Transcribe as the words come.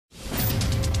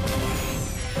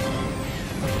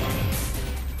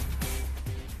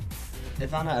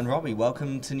Evanna and Robbie,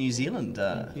 welcome to New Zealand.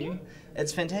 Thank you.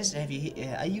 It's fantastic to have you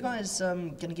here. Are you guys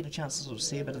going to get a chance to sort of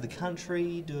see a bit of the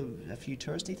country, do a few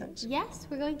touristy things? Yes,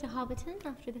 we're going to Hobbiton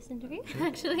after this interview,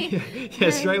 actually. Yeah,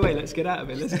 straight away, let's get out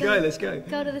of it. Let's go.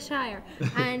 Go to the Shire.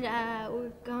 And we're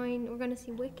going to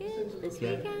see Wicked this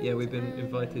weekend. Yeah, we've been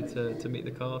invited to meet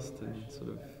the cast and sort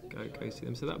of go see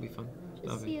them, so that'll be fun.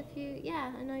 See a few,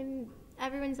 yeah, and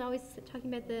everyone's always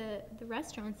talking about the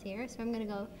restaurants here, so I'm going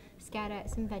to go scout out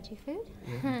some veggie food.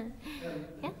 Yeah,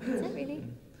 that's it really.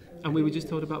 And we were just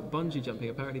told about bungee jumping.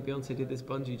 Apparently Beyonce did this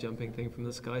bungee jumping thing from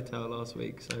the Sky Tower last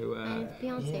week. So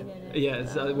Beyonce did it. Yeah,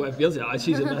 well, Beyonce,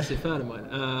 she's a massive fan of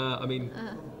mine.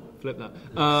 Flip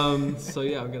that. So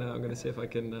yeah, I'm gonna see if I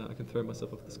can throw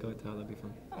myself off the Sky Tower. That'd be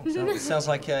fun. Oh, sounds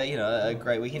like a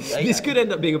great weekend. This could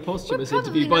end up being a posthumous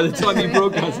interview by the time you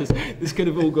broadcast this. This could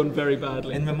have all gone very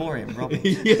badly. In memoriam,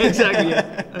 Robbie. Yeah, exactly.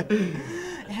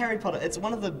 Yeah. Harry Potter. It's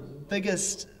one of the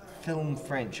biggest film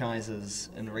franchises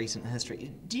in recent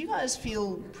history. Do you guys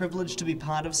feel privileged to be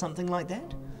part of something like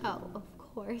that? Oh, of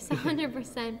course,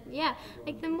 100%. Yeah,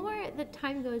 like the more the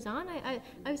time goes on, I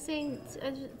was saying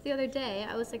the other day,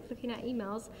 I was like looking at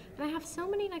emails, and I have so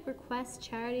many like requests,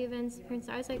 charity events,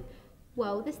 I was like,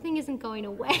 whoa, this thing isn't going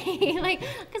away. Like,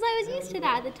 because I was used to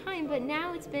that at the time, but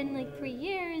now it's been like 3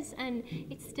 years, and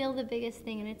it's still the biggest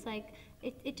thing, and it's like,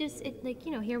 it like,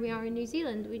 you know, here we are in New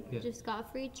Zealand. We just got a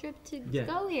free trip to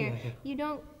go here. Yeah. You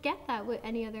don't get that with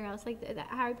any other else. Like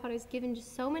Harry Potter's given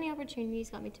just so many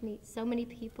opportunities, got me to meet so many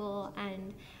people,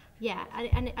 and yeah,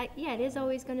 it is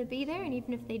always going to be there. And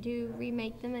even if they do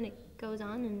remake them and it goes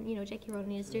on, and you know, J.K.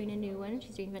 Rowling is doing a new one.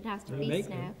 She's doing Fantastic Beasts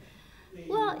now.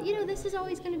 Well, you know, this is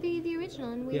always going to be the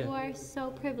original, and we are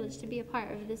so privileged to be a part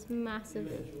of this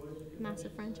massive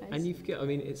franchise. And you forget, I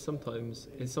mean, it's sometimes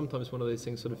one of those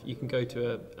things. Sort of, you can go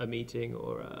to a meeting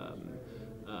or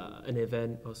an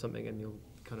event or something, and you'll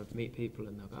kind of meet people,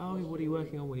 and they'll go, "Oh, what are you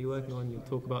working on? What are you working on?" You'll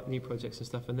talk about new projects and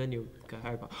stuff, and then you'll go,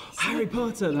 "Harry Potter." Harry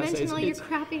Potter. You mention all your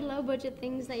crappy low-budget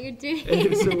things that you're doing,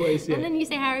 it's always, and then you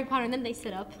say Harry Potter, and then they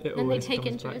sit up, and they take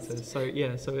interest. So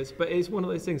it's one of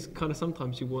those things. Kind of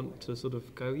sometimes you want to sort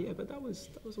of go, "Yeah, but that was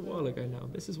a while ago now.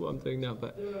 This is what I'm doing now."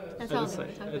 But at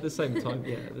the same time,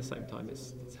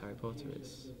 it's Harry Potter.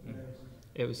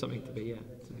 It was something to be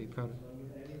proud of.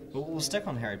 Well, we'll stick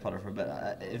on Harry Potter for a bit.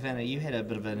 Evanna, you had a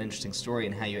bit of an interesting story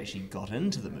in how you actually got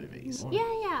into the movies.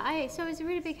 Yeah. So I was a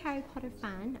really big Harry Potter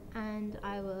fan, and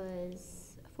I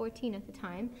was 14 at the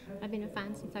time. I've been a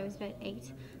fan since I was about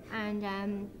 8.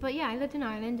 And but yeah, I lived in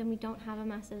Ireland, and we don't have a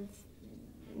massive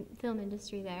film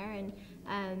industry there,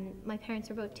 and my parents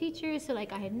were both teachers, so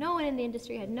like I had no one in the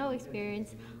industry, I had no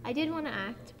experience. I did want to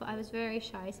act, but I was very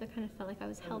shy, so I kind of felt like I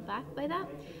was held back by that.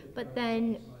 But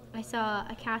then I saw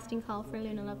a casting call for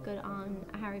Luna Lovegood on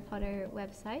a Harry Potter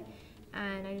website,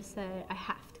 and I just said, I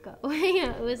have to go. You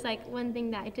know, it was like one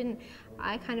thing that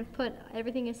I kind of put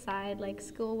everything aside, like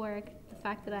schoolwork, the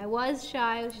fact that I was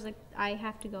shy, I was just like, I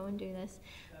have to go and do this.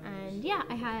 And yeah,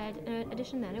 I had an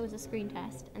audition then, it was a screen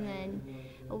test, and then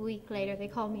a week later they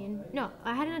called me in. No,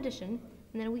 I had an audition,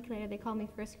 and then a week later they called me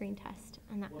for a screen test,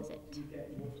 and that was it.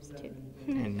 Just 2.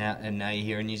 And now you're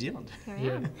here in New Zealand. Here I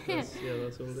am. That's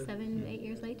all it is. 7, 8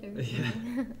 years later.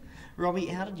 Robbie,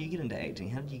 how did you get into acting?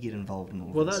 How did you get involved in all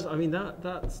this? Well,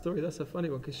 that story, that's a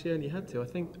funny one, because she only had to. I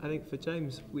think for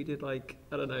James, we did like,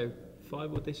 I don't know,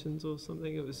 5 auditions or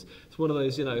something. It's one of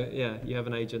those, you know, you have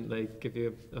an agent, they give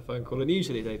you a phone call, and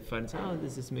usually they phone and say, "Oh,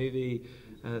 there's this movie,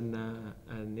 and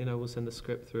you know, we'll send the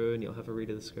script through, and you'll have a read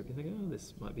of the script." You think, "Oh,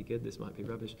 this might be good, this might be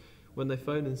rubbish." When they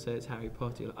phone and say it's Harry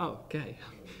Potter, you're like, "Oh, okay,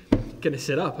 I'm gonna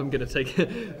sit up. I'm gonna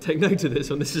take note of this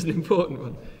one. This is an important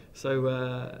one." So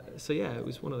yeah, it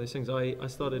was one of those things. I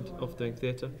started off doing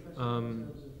theatre,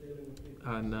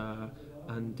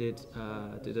 and did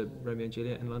a Romeo and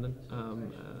Juliet in London,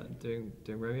 doing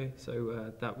Romeo.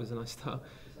 So that was a nice start.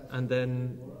 And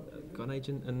then got an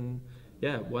agent, and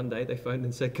yeah, one day they phoned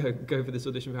and said, go for this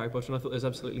audition for Harry Potter, and I thought there's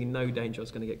absolutely no danger I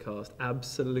was going to get cast,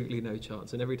 absolutely no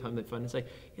chance. And every time they phone and say,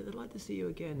 "Yeah, they'd like to see you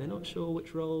again, they're not sure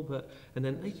which role, and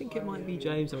then they think it might be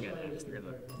James," I'm going, "It's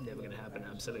never going to happen,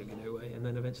 absolutely no way." And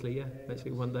then eventually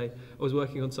one day I was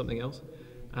working on something else,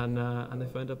 and they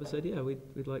phoned up and said, "Yeah,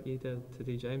 we'd like you to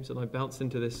do James." And I bounced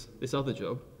into this other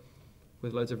job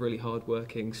with loads of really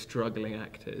hard-working, struggling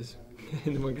actors,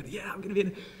 and then one going, "Yeah, I'm going to be in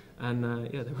it." And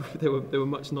they were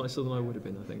much nicer than I would have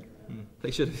been, I think.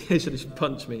 They should have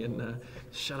punched me and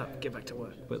shut up, get back to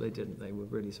work. But they didn't. They were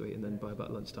really sweet. And then by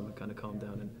about lunchtime, I kind of calmed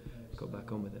down and got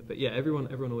back on with it. But yeah,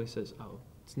 everyone always says, "Oh,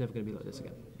 it's never going to be like this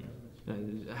again."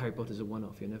 You know, Harry Potter's a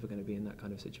one-off. You're never going to be in that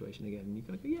kind of situation again. And you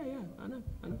kind of go, "Yeah, I know."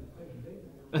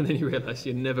 and then you realise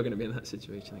you're never going to be in that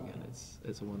situation again.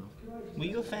 It's a one-off. Were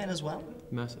you a fan as well?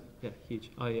 Massive, yeah,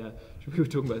 huge. We were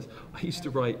talking about this. I used to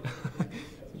write.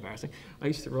 It's embarrassing. I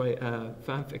used to write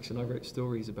fan fiction. I wrote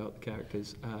stories about the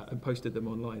characters and posted them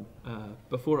online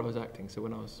before I was acting. So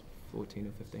when I was 14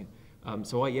 or 15.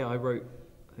 I wrote.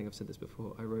 I think I've said this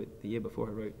before. I wrote the year before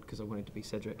I wrote because I wanted to be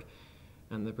Cedric,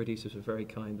 and the producers were very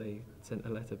kind. They sent a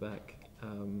letter back.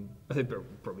 I think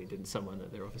probably didn't. Someone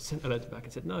at their office sent a letter back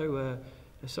and said, "No,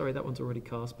 sorry, that one's already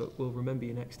cast, but we'll remember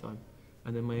you next time."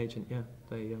 And then my agent,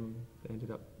 they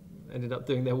ended up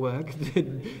doing their work,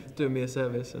 doing me a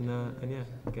service, and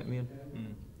get me in.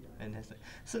 Fantastic.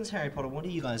 Since Harry Potter, what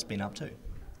have you guys been up to?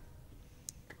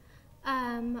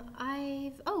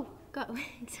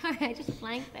 Sorry, I just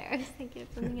blanked there. I was thinking of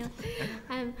something else.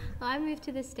 I moved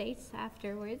to the States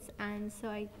afterwards, and so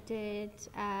I did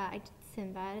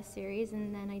Sinbad, a series,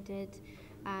 and then I did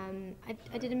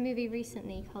a movie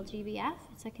recently called GBF.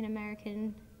 It's like an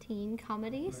American teen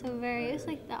comedy, so it's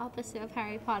like the opposite of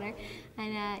Harry Potter.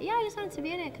 And I just wanted to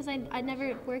be in it because I'd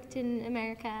never worked in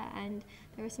America, and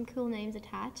there were some cool names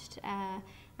attached,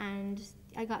 and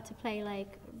I got to play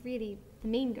like really the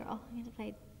mean girl. I got to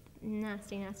play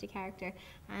nasty character,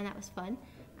 and that was fun.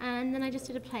 And then I just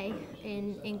did a play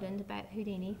in England about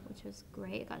Houdini, which was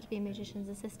great. I got to be a magician's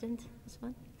assistant. It was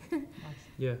fun.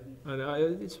 Yeah, and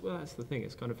that's the thing.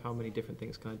 It's kind of how many different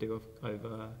things can I do.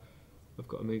 I've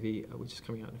got a movie which is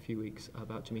coming out in a few weeks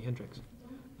about Jimi Hendrix.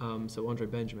 So Andre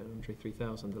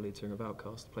 3000, the lead singer of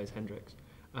Outkast, plays Hendrix.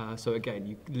 So again,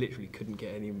 you literally couldn't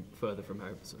get any further from how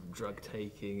sort of drug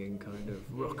taking and kind of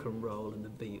rock and roll and the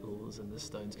Beatles and the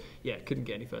Stones. Yeah, couldn't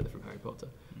get any further from Harry Potter.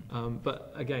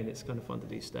 But again, it's kind of fun to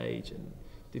do stage and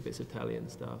do bits of Italian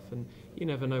stuff, and you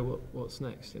never know what's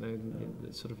next.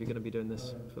 It's sort of you're going to be doing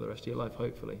this for the rest of your life,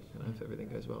 hopefully, if everything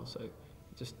goes well. So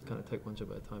just kind of take one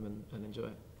job at a time and enjoy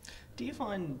it. Do you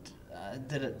find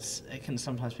that it can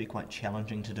sometimes be quite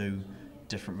challenging to do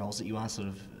different roles, that you are sort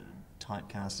of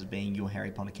typecast as being your Harry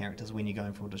Potter characters when you're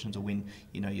going for auditions, or when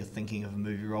you're thinking of a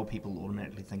movie role, people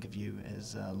automatically think of you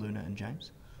as Luna and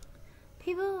James?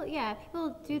 People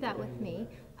do that with me.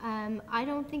 I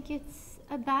don't think it's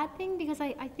a bad thing, because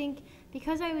I think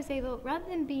because I was able, rather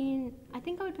than being, I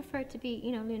think I would prefer it to be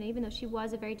Luna, even though she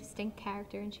was a very distinct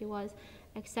character and she was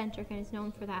eccentric and is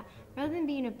known for that, rather than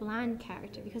being a bland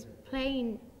character, because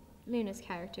playing Luna's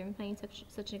character and playing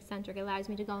such an eccentric allows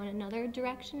me to go in another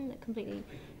direction, that completely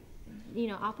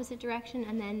opposite direction,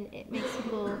 and then it makes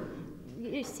people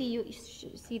see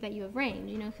that you have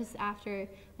range, because after,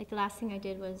 like, the last thing I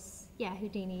did was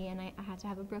Houdini, and I had to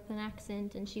have a Brooklyn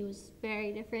accent, and she was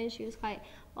very different. She was quite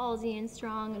ballsy and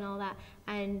strong and all that,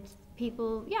 and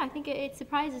people, I think it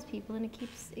surprises people, and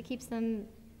it keeps them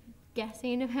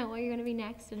guessing about what you're going to be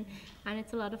next, and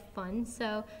it's a lot of fun.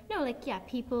 So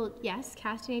people, yes,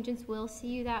 casting agents will see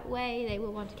you that way. They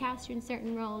will want to cast you in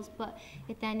certain roles, but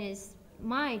it then is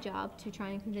my job to try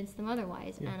and convince them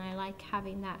otherwise, and I like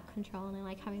having that control, and I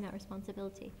like having that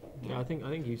responsibility. I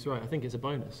think he's right. I think it's a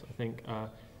bonus. I think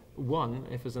one,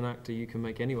 if as an actor you can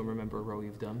make anyone remember a role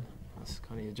you've done, that's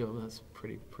kind of your job. That's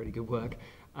pretty good work.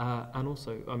 And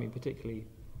also, I mean, particularly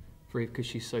because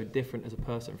she's so different as a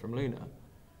person from Luna,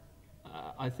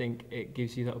 I think it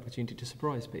gives you that opportunity to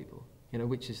surprise people.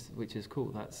 Which is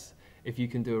cool. That's, if you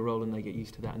can do a role and they get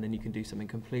used to that, and then you can do something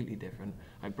completely different,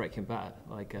 like Breaking Bad,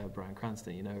 like Bryan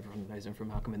Cranston, everyone knows him from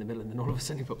Malcolm in the Middle, and then all of a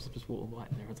sudden he pops up as Walter White,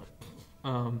 and everyone's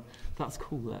like, that's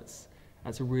cool, that's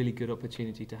a really good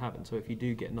opportunity to have. And so if you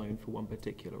do get known for one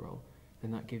particular role,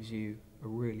 then that gives you a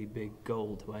really big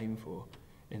goal to aim for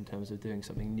in terms of doing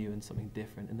something new and something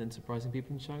different, and then surprising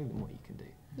people and showing them what you can do.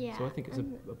 Yeah. So I think it's a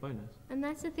bonus. And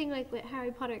that's the thing, like with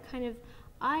Harry Potter,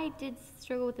 I did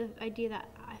struggle with the idea that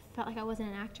I felt like I wasn't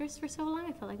an actress for so long.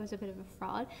 I felt like I was a bit of a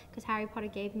fraud, because Harry Potter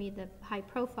gave me the high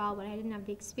profile, but I didn't have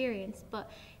the experience. But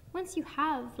once you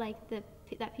have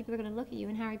that people are going to look at you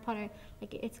in Harry Potter,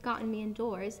 like it's gotten me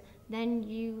indoors, then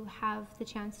you have the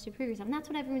chance to prove yourself. And that's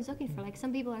what everyone's looking for. Like,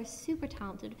 some people are super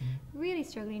talented, really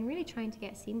struggling, really trying to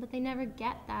get seen, but they never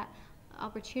get that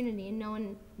opportunity, and no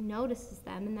one notices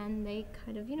them, and then they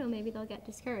kind of, maybe they'll get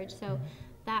discouraged. So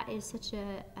that is such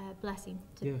a blessing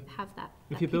to have that.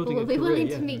 If you're people building a will be career, willing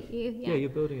to meet you. Yeah, you're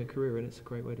building a career, and it's a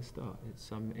great way to start.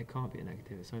 It's it can't be a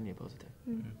negative. It's only a positive.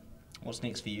 What's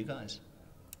next for you guys?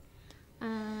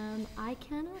 I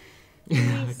cannot.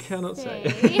 I cannot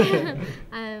say.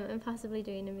 I'm possibly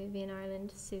doing a movie in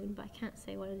Ireland soon, but I can't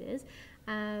say what it is.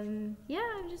 I'm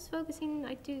just focusing.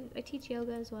 I teach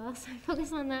yoga as well, so I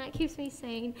focus on that. It keeps me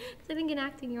sane, because I think in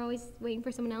acting you're always waiting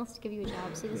for someone else to give you a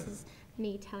job. So this is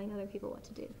me telling other people what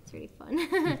to do. It's really fun.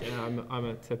 I'm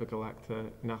a typical actor.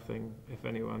 Nothing. If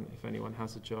anyone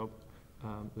has a job,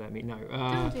 let me know.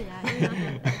 Don't do that.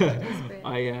 You're not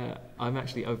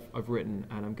desperate. I've written,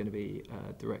 and I'm going to be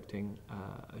directing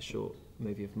a short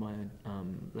movie of my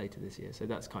own later this year. So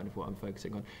that's kind of what I'm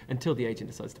focusing on until the agent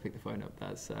decides to pick the phone up.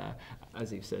 That's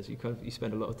as Eve says, you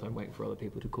spend a lot of time waiting for other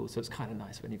people to call. So it's kind of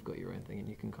nice when you've got your own thing and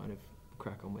you can kind of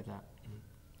crack on with that.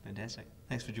 Fantastic.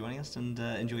 Thanks for joining us, and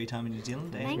enjoy your time in New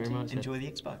Zealand. Thank you very much. Enjoy the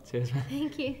expo. Cheers, man.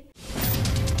 Thank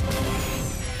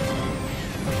you.